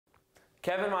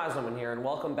Kevin Meiselman here, and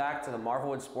welcome back to the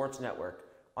Marvelwood Sports Network.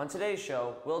 On today's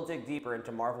show, we'll dig deeper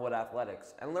into Marvelwood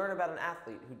athletics and learn about an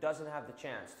athlete who doesn't have the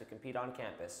chance to compete on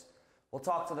campus. We'll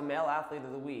talk to the Male Athlete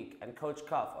of the Week and Coach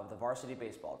Cuff of the varsity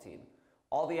baseball team.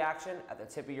 All the action at the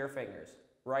tip of your fingers,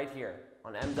 right here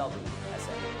on MWSN.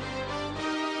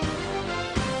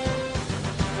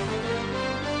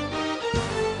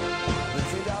 The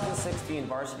 2016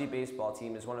 varsity baseball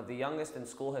team is one of the youngest in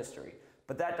school history,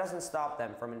 but that doesn't stop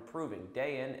them from improving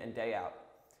day in and day out.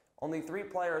 Only 3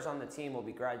 players on the team will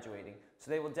be graduating,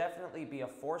 so they will definitely be a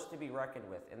force to be reckoned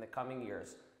with in the coming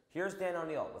years. Here's Dan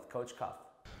O'Neill with Coach Cuff.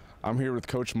 I'm here with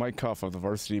Coach Mike Cuff of the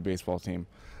varsity baseball team.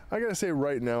 I gotta say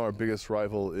right now our biggest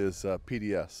rival is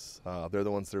PDS. They're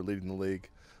the ones that are leading the league.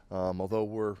 Although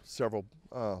we're several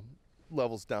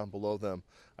levels down below them,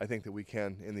 I think that we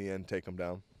can, in the end, take them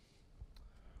down.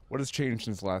 What has changed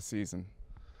since last season?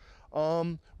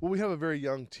 Well, we have a very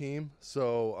young team,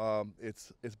 so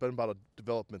it's been about a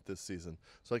development this season.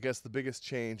 So I guess the biggest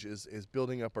change is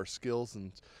building up our skills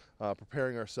and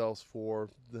preparing ourselves for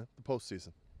the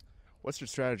postseason. What's your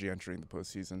strategy entering the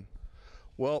postseason?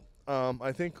 Well,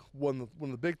 I think one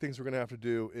of the big things we're going to have to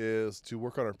do is to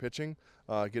work on our pitching,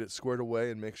 get it squared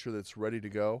away and make sure that it's ready to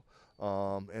go,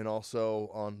 and also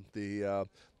on the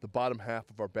bottom half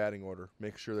of our batting order,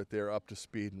 make sure that they're up to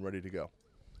speed and ready to go.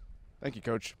 Thank you,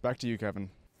 Coach. Back to you, Kevin.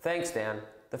 Thanks, Dan.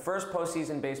 The first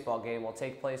postseason baseball game will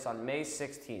take place on May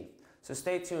 16th, so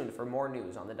stay tuned for more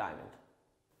news on the diamond.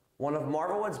 One of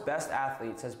Marvelwood's best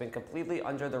athletes has been completely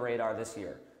under the radar this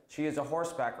year. She is a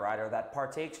horseback rider that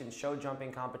partakes in show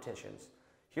jumping competitions.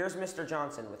 Here's Mr.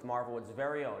 Johnson with Marvelwood's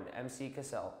very own MC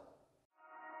Cassell.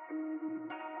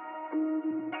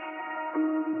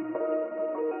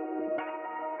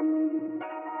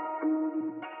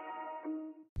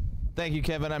 Thank you,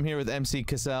 Kevin. I'm here with MC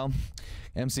Cassell.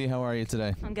 MC, how are you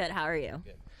today? I'm good. How are you?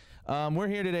 Good. We're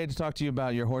here today to talk to you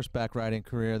about your horseback riding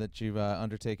career that you've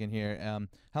undertaken here.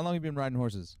 How long have you been riding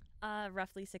horses?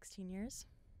 Roughly 16 years.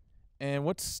 And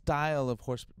what style of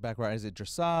horseback riding? Is it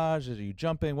dressage? Are you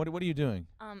jumping? What are you doing?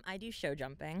 I do show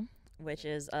jumping, which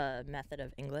is a method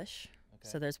of English. Okay.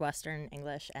 So there's Western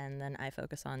English, and then I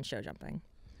focus on show jumping.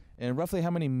 And roughly how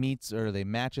many meets or are they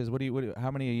matches? How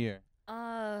many a year?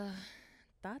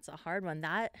 That's a hard one.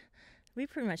 We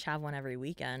pretty much have one every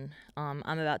weekend. I'm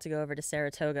about to go over to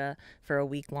Saratoga for a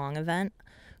week-long event,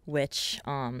 which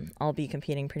I'll be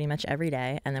competing pretty much every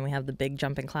day, and then we have the big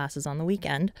jumping classes on the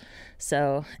weekend.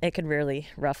 So it could really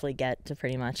roughly get to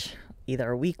pretty much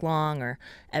either a week-long or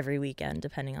every weekend,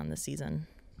 depending on the season.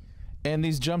 And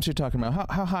these jumps you're talking about,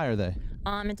 how high are they?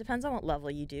 It depends on what level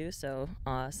you do. So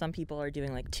some people are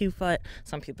doing like 2 foot,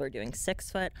 some people are doing 6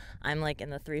 foot. I'm like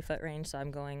in the 3 foot range, so I'm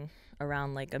going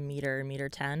around like a meter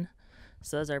 10.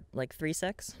 So those are like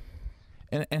 3.6.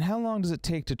 And how long does it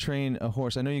take to train a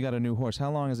horse? I know you got a new horse. How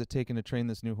long has it taken to train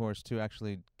this new horse to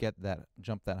actually get that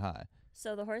jump that high?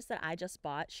 So the horse that I just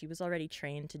bought, she was already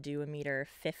trained to do a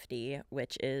 1.50 m,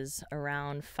 which is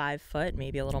around 5 foot,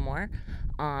 maybe a little more.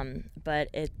 But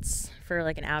it's for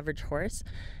like an average horse.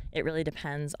 It really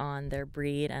depends on their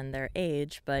breed and their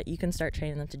age, but you can start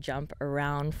training them to jump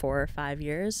around 4 or 5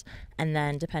 years. And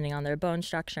then depending on their bone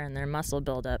structure and their muscle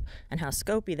buildup and how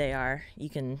scopy they are, you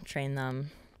can train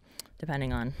them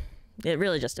depending on, it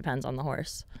really just depends on the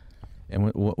horse.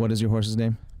 And what is your horse's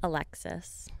name?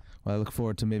 Alexis. Well, I look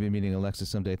forward to maybe meeting Alexis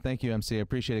someday. Thank you, MC. I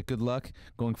appreciate it. Good luck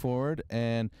going forward.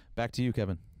 And back to you,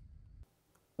 Kevin.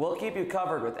 We'll keep you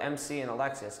covered with MC and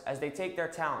Alexis as they take their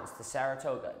talents to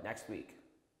Saratoga next week.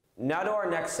 Now to our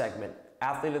next segment,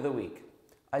 Athlete of the Week.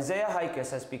 Isaiah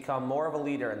Hikus has become more of a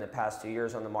leader in the past 2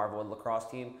 years on the Marvelwood lacrosse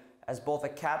team as both a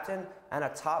captain and a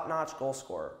top-notch goal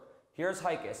scorer. Here's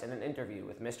Hikus in an interview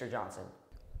with Mr. Johnson.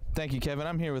 Thank you, Kevin.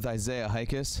 I'm here with Isaiah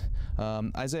Hikus.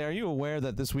 Isaiah, are you aware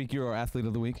that this week you're our Athlete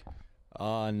of the Week?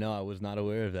 No, I was not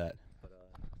aware of that. But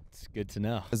it's good to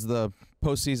know. As the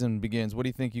postseason begins, what do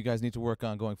you think you guys need to work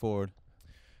on going forward?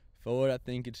 Forward, I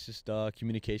think it's just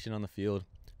communication on the field.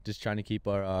 Just trying to keep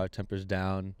our tempers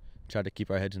down, try to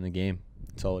keep our heads in the game.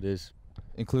 That's all it is.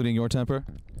 Including your temper?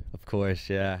 Of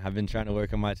course, yeah. I've been trying to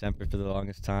work on my temper for the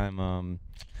longest time.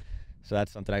 So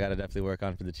that's something I got to definitely work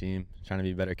on for the team. Trying to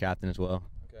be a better captain as well.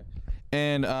 Okay.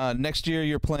 And next year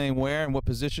you're playing where and what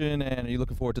position, and are you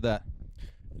looking forward to that?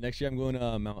 Next year I'm going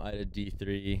to Mount Ida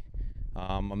D3.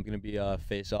 I'm going to be a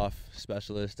face-off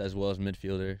specialist as well as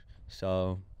midfielder.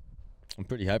 So I'm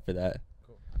pretty hyped for that.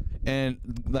 And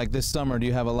like this summer, do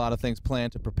you have a lot of things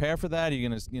planned to prepare for that? Are you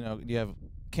gonna, do you have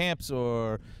camps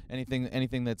or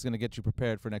anything that's gonna get you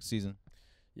prepared for next season?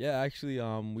 Yeah, actually,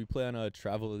 we play on a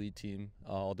travel elite team,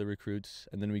 all the recruits,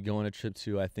 and then we go on a trip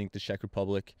to I think the Czech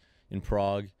Republic in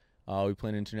Prague We play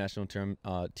an international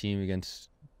team against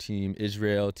Team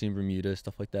Israel, Team Bermuda,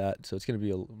 stuff like that. So it's going to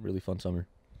be a really fun summer.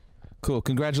 Cool.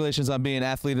 Congratulations on being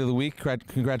Athlete of the Week.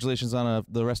 Congratulations on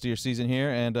the rest of your season here,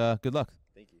 and good luck.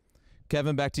 Thank you.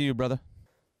 Kevin, back to you, brother.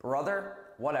 Brother,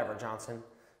 whatever, Johnson.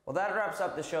 Well, that wraps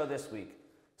up the show this week.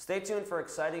 Stay tuned for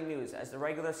exciting news as the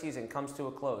regular season comes to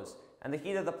a close and the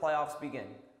heat of the playoffs begin.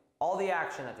 All the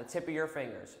action at the tip of your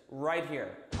fingers, right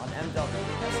here on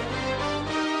MWSN.